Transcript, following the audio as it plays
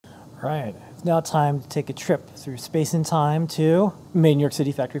Right. It's now time to take a trip through space and time to Made in New York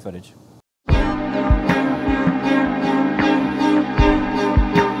City factory footage.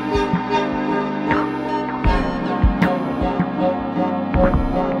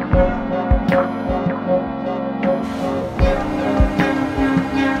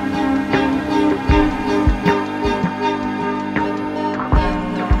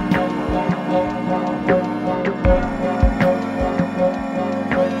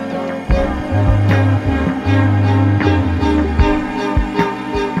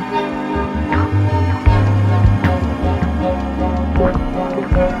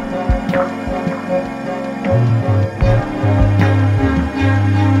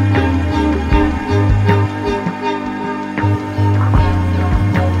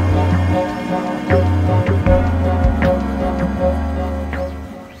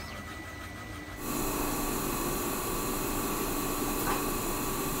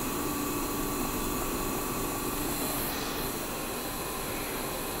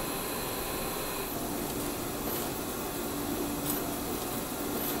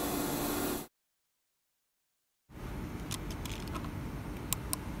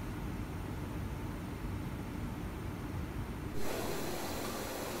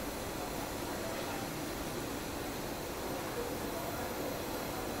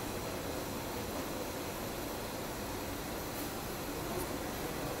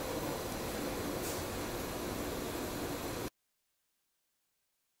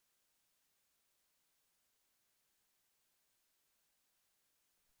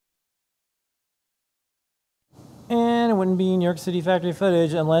 And it wouldn't be New York City factory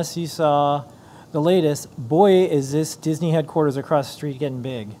footage unless you saw the latest. Boy, is this Disney headquarters across the street getting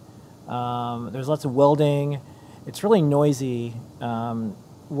big. There's lots of welding. It's really noisy.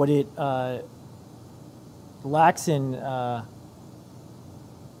 What it lacks in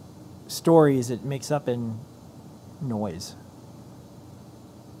stories, it makes up in noise.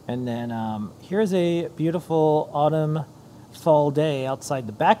 And then here's a beautiful autumn fall day outside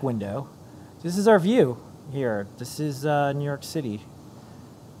the back window. This is our view here. This is New York City.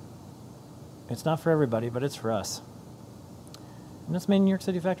 It's not for everybody, but it's for us. And that's Made in New York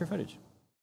City factory footage.